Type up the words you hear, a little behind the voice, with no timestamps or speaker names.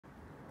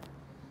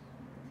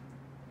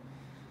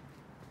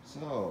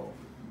So,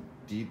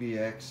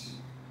 DBXL,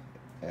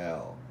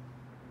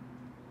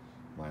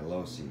 my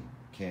Losi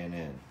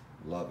Can-N,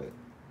 love it.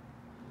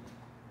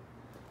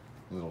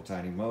 Little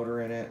tiny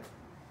motor in it,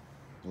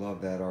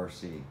 love that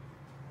RC.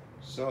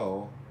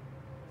 So,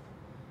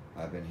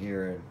 I've been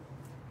hearing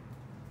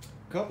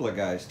a couple of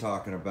guys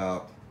talking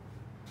about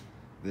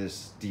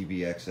this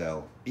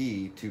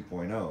DBXL-E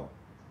 2.0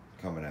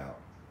 coming out.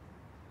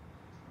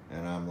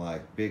 And I'm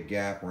like, Big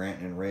Gap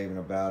ranting and raving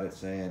about it,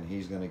 saying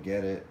he's gonna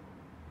get it.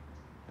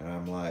 And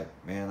I'm like,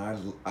 man,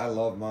 I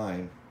love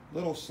mine.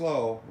 Little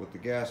slow with the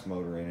gas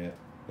motor in it,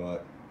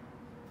 but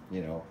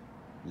you know,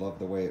 love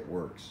the way it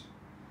works.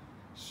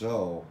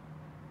 So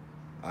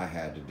I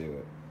had to do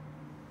it.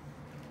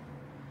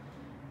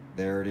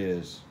 There it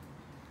is.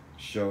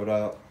 Showed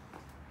up.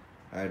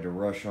 I had to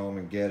rush home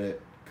and get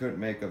it.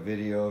 Couldn't make a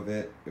video of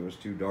it. It was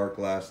too dark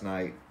last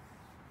night.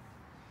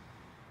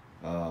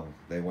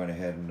 They went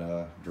ahead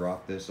and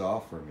dropped this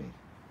off for me.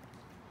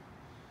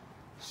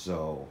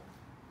 So,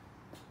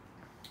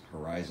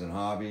 Horizon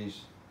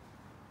Hobbies.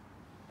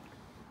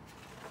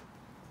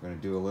 I'm going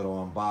to do a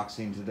little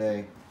unboxing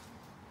today.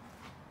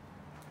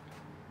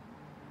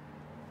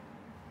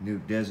 New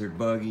Desert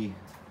Buggy.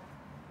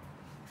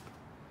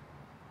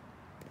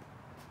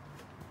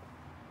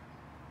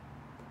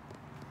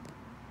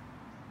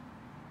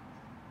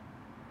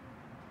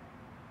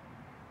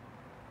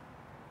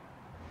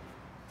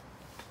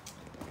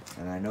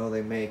 And I know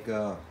they make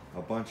a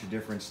bunch of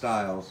different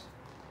styles.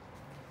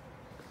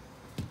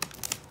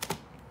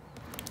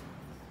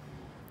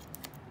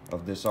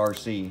 Of this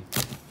RC,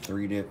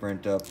 3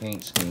 different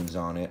paint schemes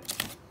on it,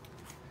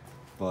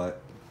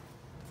 but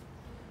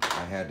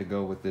I had to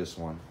go with this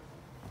one.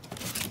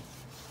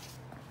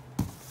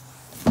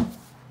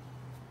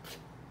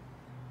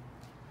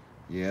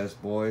 Yes,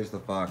 boys, the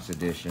Fox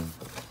Edition.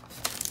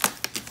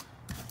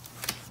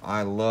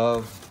 I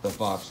love the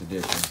Fox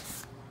Edition.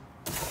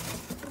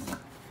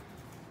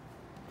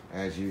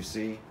 As you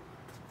see,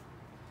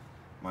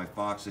 my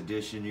Fox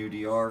Edition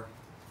UDR.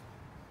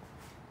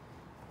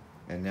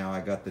 And now I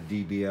got the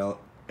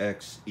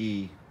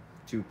DBXL-E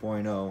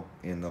 2.0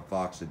 in the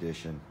Fox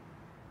Edition.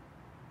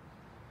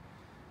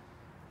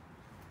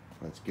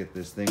 Let's get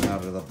this thing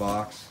out of the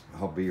box.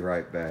 I'll be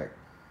right back.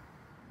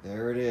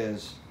 There it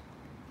is.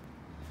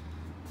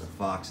 The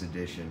Fox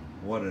Edition.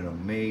 What an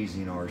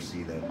amazing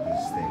RC that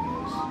this thing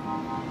is.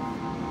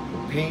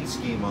 The paint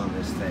scheme on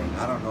this thing,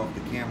 I don't know if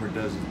the camera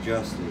does it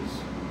justice,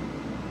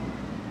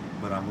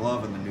 but I'm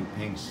loving the new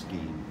paint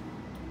scheme.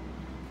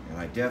 And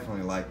I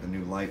definitely like the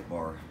new light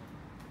bar.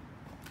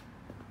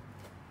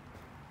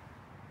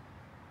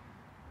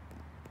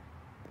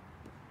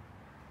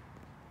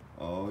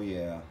 Oh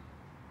yeah.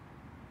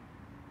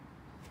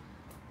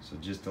 So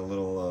just a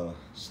little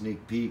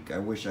sneak peek. I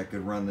wish I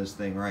could run this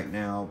thing right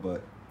now,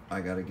 but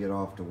I gotta get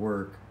off to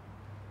work.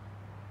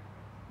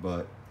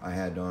 But I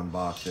had to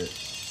unbox it.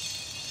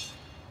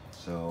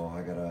 So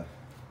I gotta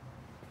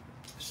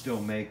still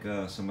make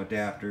some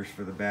adapters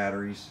for the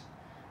batteries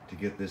to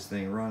get this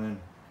thing running.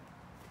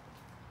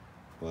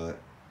 But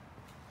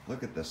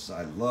look at this,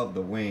 I love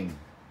the wing.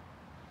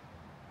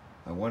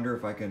 I wonder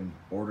if I can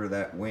order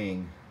that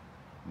wing.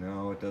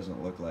 No, it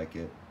doesn't look like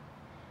it.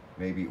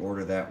 Maybe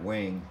order that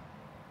wing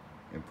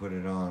and put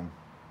it on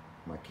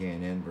my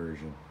Can-N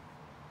version.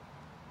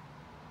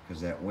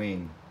 Because that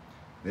wing,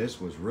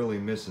 this was really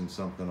missing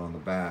something on the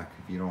back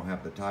if you don't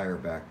have the tire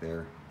back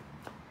there.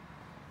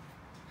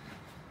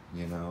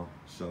 You know,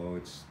 so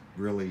it's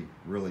really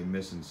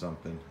missing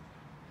something.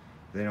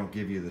 They don't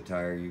give you the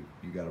tire, you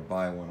got to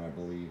buy one, I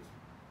believe.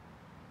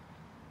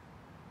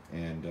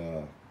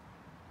 And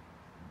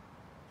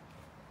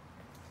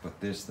but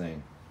this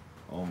thing,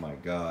 oh my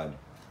God.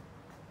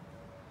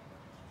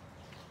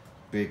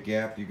 Big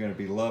Gap, you're going to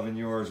be loving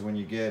yours when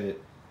you get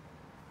it.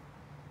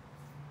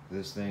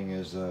 This thing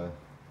is it's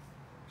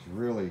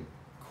really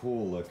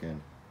cool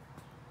looking.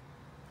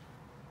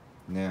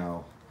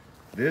 Now,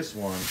 this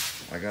one,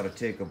 I got to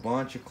take a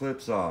bunch of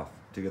clips off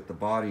to get the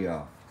body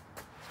off.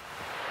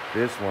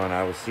 This one,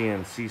 I was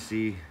seeing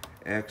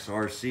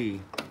CCXRC,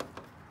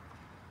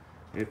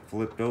 it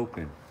flipped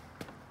open.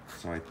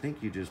 So I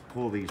think you just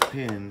pull these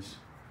pins.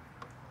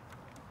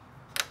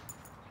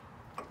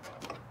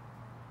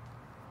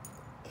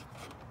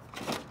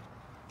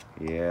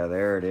 Yeah,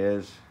 there it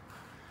is.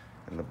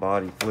 And the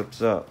body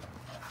flips up.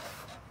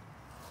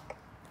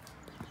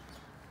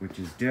 Which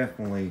is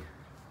definitely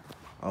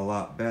a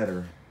lot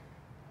better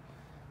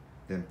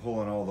than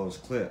pulling all those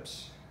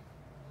clips.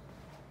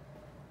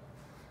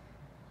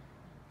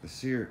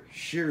 The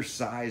sheer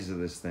size of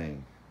this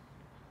thing.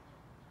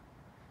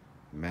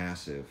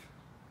 Massive.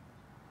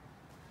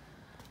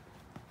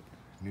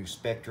 New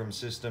Spectrum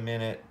system in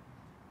it.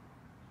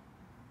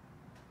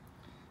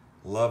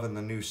 Loving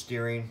the new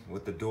steering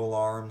with the dual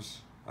arms.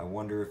 I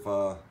wonder if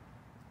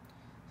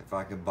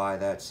I could buy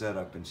that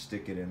setup and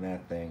stick it in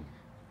that thing.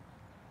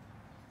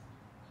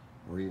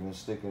 Or even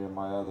stick it in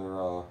my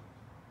other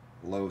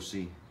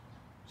Losi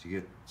to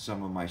get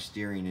some of my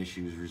steering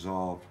issues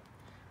resolved.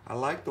 I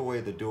like the way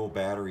the dual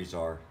batteries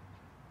are.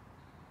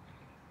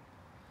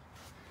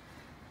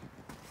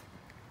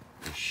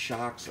 The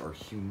shocks are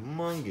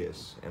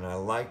humongous, and I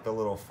like the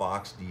little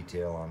fox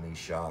detail on these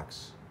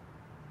shocks.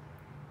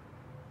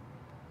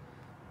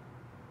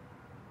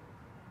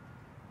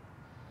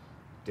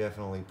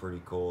 Definitely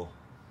pretty cool.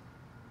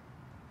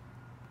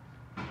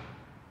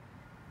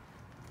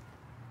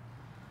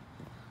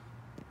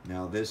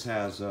 Now this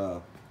has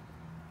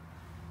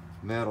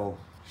metal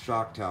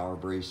shock tower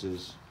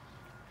braces,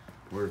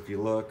 where if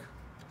you look,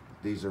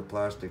 these are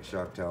plastic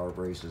shock tower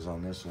braces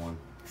on this one.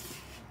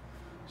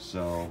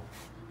 So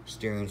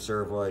steering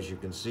servo, as you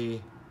can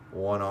see,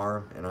 one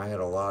arm, and I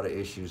had a lot of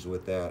issues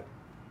with that.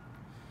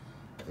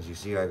 As you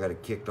see, I got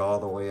it kicked all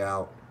the way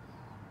out.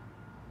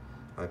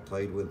 I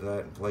played with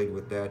that and played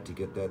with that to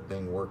get that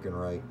thing working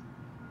right.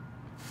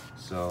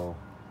 So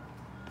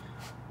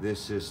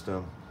this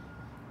system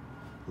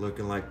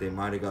looking like they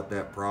might have got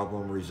that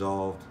problem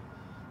resolved.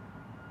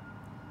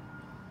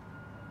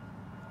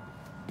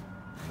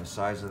 And the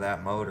size of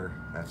that motor,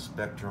 that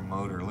Spectrum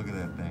motor, look at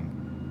that thing.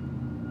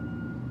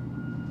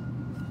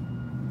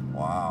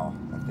 Wow,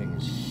 that thing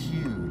is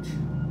huge.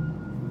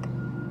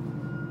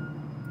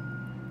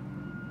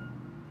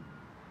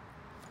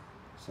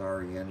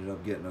 Sorry, ended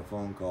up getting a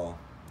phone call.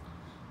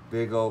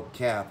 Big old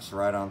caps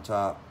right on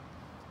top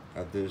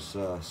of this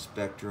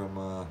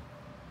Spectrum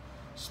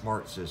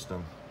smart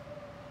system.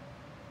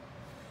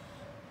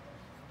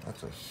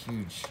 That's a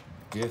huge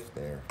diff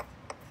there.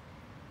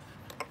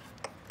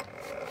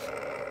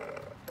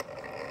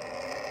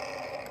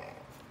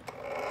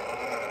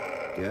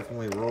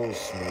 Definitely rolls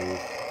smooth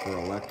for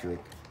electric.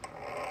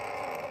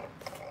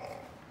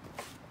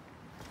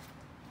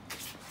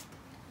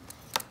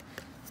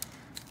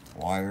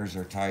 Wires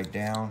are tied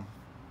down.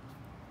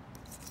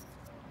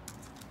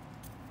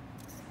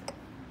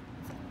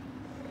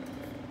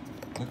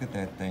 Look at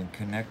that thing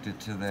connected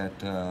to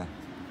that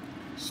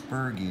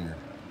spur gear.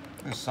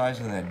 Look at the size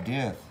of that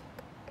diff.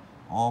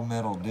 All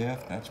metal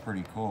diff, that's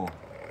pretty cool.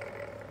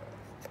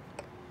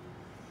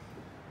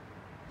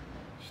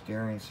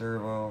 Steering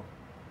servo,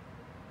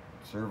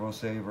 servo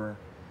saver.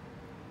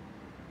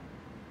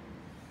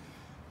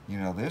 You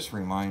know, this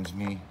reminds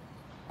me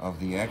of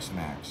the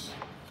X-Max.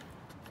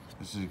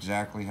 This is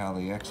exactly how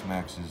the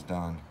X-Max is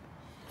done.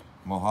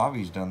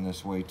 Mojave's done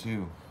this way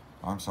too.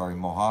 I'm sorry,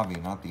 Mojave,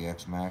 not the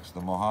X-Max.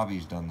 The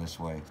Mojave's done this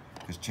way.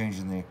 Because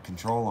changing the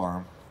control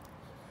arm,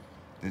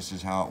 this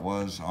is how it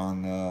was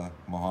on the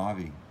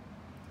Mojave.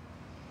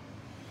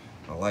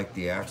 I like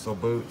the axle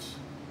boots.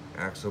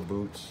 Axle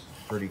boots,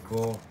 pretty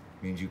cool.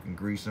 Means you can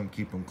grease them,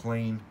 keep them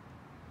clean.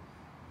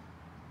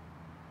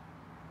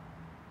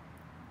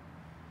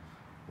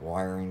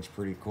 Wiring's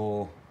pretty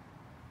cool.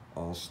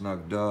 All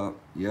snugged up.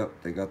 Yep,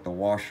 they got the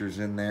washers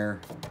in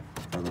there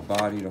for the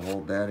body to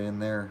hold that in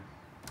there.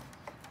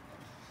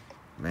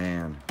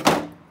 Man,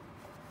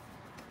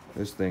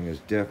 this thing is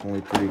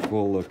definitely pretty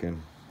cool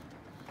looking.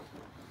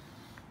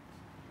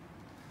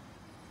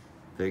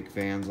 Fake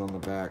fans on the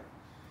back.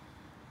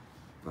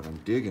 But I'm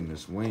digging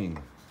this wing.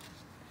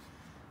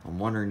 I'm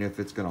wondering if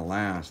it's gonna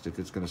last, if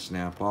it's gonna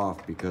snap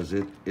off, because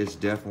it's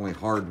definitely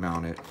hard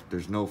mounted.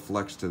 There's no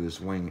flex to this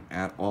wing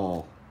at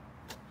all.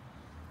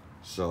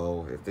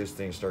 So if this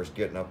thing starts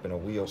getting up in a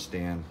wheel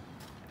stand,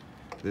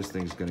 this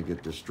thing's gonna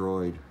get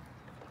destroyed.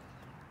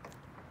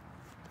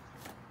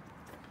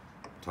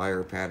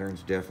 Tire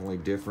pattern's definitely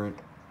different,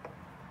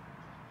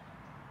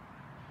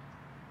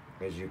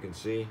 as you can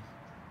see.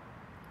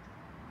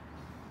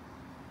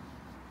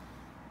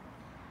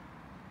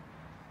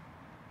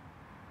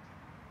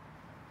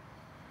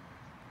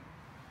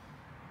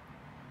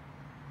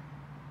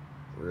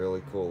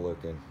 Really cool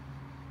looking.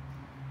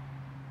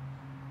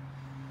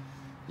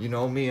 You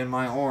know me and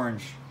my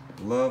orange.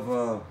 Love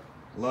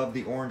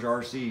the orange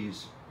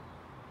RCs.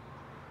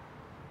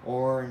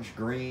 Orange,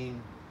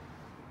 green,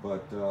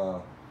 but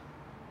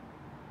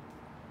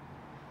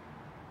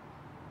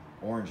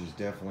orange is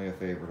definitely a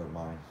favorite of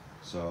mine.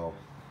 So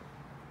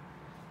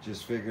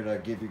just figured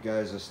I'd give you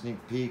guys a sneak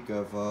peek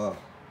of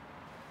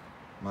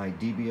my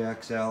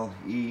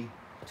DBXL-E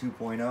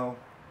 2.0.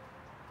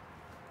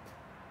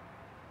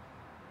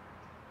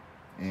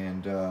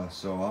 And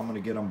so I'm gonna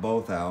get them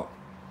both out.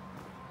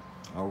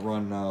 I'll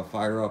run,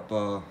 fire up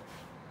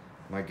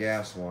my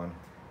gas one,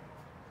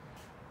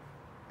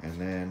 and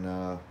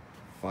then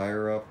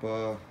fire up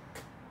the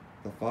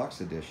Fox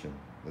edition.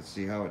 Let's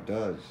see how it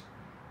does.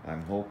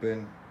 I'm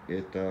hoping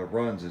it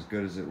runs as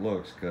good as it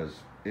looks, because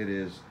it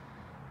is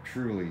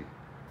truly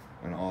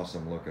an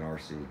awesome looking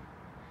RC.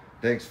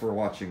 Thanks for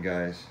watching,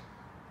 guys.